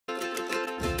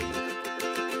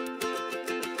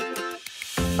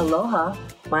Aloha,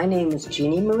 my name is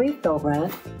Jeannie Marie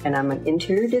Philbrandt, and I'm an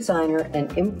interior designer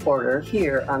and importer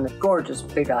here on the gorgeous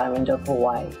Big Island of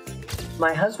Hawaii.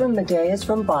 My husband Medea is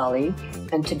from Bali,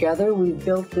 and together we've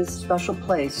built this special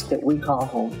place that we call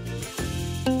home.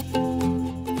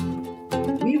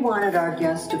 We wanted our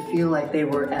guests to feel like they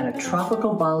were at a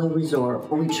tropical Bali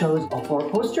resort. We chose a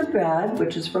four-poster bed,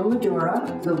 which is from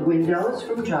Madura, the windows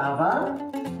from Java,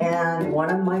 and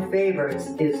one of my favorites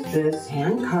is this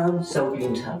hand-carved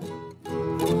soaking tub.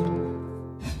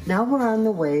 Now we're on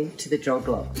the way to the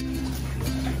joglo.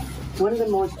 One of the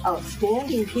most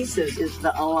outstanding pieces is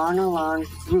the alang-alang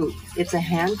roof. It's a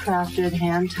handcrafted,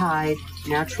 hand-tied,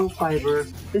 natural fiber.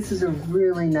 This is a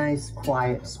really nice,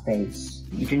 quiet space.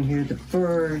 You can hear the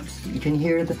birds, you can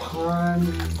hear the pond.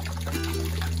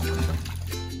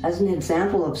 As an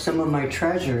example of some of my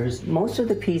treasures, most of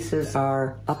the pieces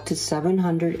are up to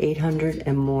 700, 800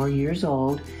 and more years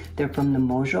old. They're from the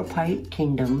Mojopite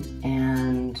Kingdom,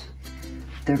 and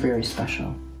they're very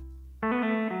special.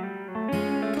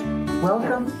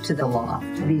 Welcome to the loft.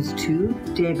 These two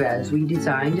daybeds we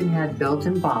designed and had built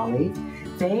in Bali.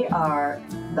 They are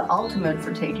the ultimate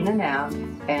for taking a nap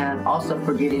and also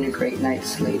for getting a great night's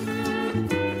sleep.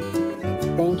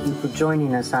 Thank you for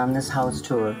joining us on this house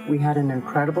tour. We had an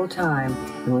incredible time,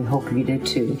 and we hope you did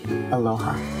too.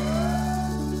 Aloha.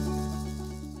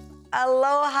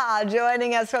 Aloha,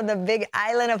 joining us from the Big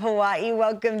Island of Hawaii.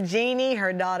 Welcome Jeannie,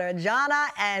 her daughter Johna,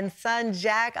 and son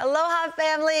Jack. Aloha,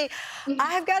 family.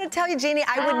 I've got to tell you, Jeannie,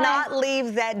 I would not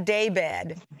leave that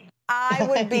daybed. I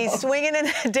would be swinging in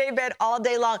the daybed all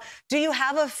day long. Do you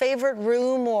have a favorite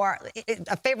room or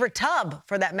a favorite tub,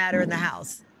 for that matter, in the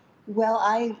house? Well,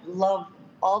 I love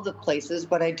all the places,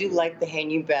 but I do like the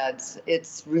hanging beds.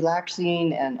 It's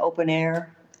relaxing and open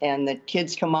air, and the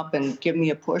kids come up and give me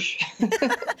a push.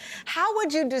 How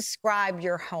would you describe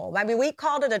your home? I mean, we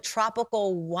called it a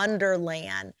tropical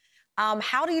wonderland.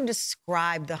 How do you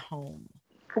describe the home?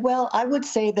 Well, I would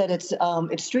say that it's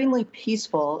extremely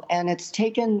peaceful, and it's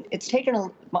taken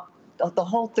the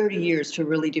whole 30 years to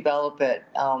really develop it.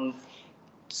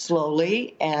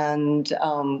 Slowly and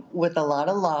with a lot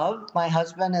of love. My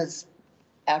husband is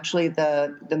actually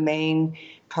the main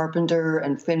carpenter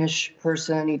and finish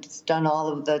person. He's done all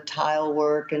of the tile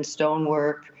work and stone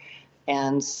work.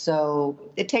 And so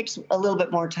it takes a little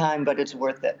bit more time, but it's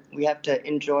worth it. We have to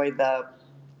enjoy the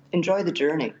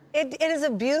journey. It is a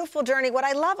beautiful journey. What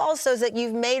I love also is that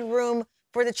you've made room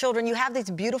for the children. You have these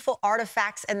beautiful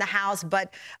artifacts in the house,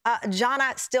 but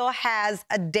Johna still has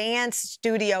a dance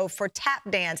studio for tap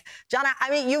dance. Johna,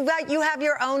 I mean, you have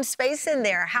your own space in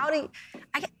there. How do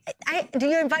do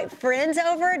you invite friends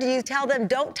over? Do you tell them,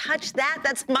 don't touch that?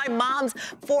 That's my mom's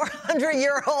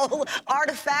 400-year-old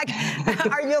artifact.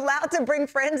 Are you allowed to bring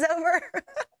friends over?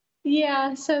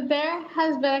 Yeah, so there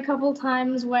has been a couple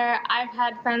times where I've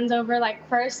had friends over, like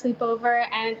for a sleepover,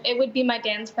 and it would be my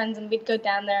dance friends, and we'd go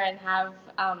down there and have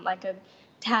like a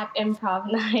tap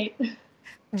improv night.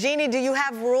 Jeannie, do you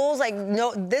have rules like,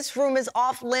 no, this room is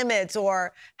off limits,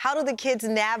 or how do the kids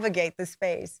navigate the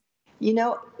space? You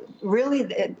know, really,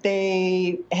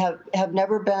 they have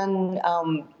never been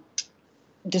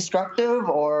destructive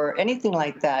or anything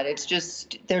like that. It's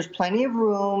just there's plenty of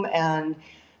room, and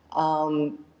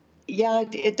yeah,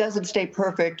 it doesn't stay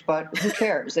perfect, but who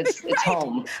cares? It's right.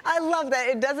 Home. I love that.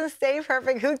 It doesn't stay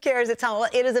perfect. Who cares? It's home. Well,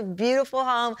 it is a beautiful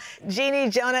home. Jeannie,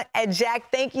 Johna, and Jack,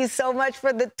 thank you so much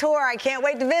for the tour. I can't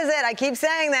wait to visit. I keep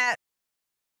saying that.